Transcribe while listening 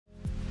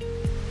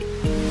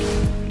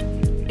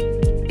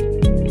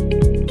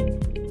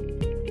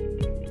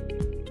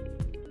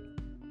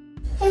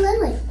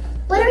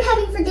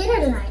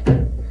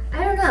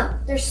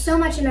so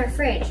much in our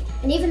fridge,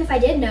 and even if I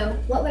did know,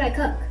 what would I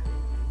cook?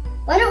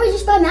 Why don't we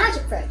just buy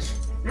Magic Fridge?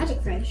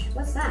 Magic Fridge?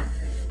 What's that?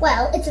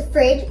 Well, it's a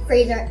fridge,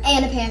 freezer,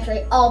 and a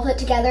pantry all put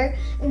together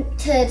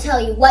to tell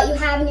you what you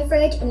have in your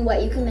fridge and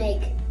what you can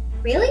make.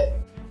 Really?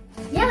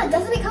 Yeah,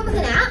 doesn't it come with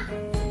an app?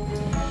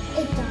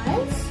 It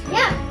does?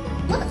 Yeah,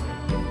 look.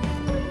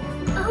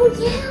 Oh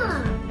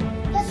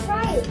yeah, that's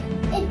right.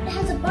 It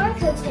has a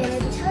barcode scanner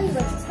to tell you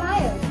what's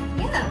expired.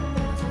 Yeah.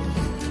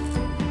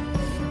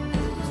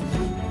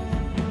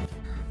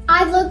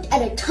 I've looked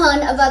at a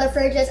ton of other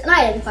fridges and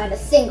I didn't find a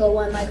single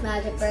one like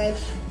Magic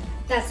Fridge.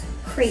 That's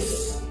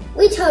crazy.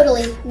 We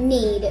totally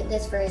need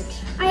this fridge.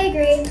 I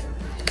agree.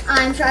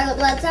 I'm Charlotte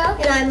Bledsoe.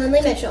 And I'm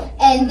Lynlee Mitchell.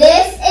 And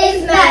this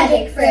is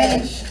Magic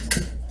Fridge.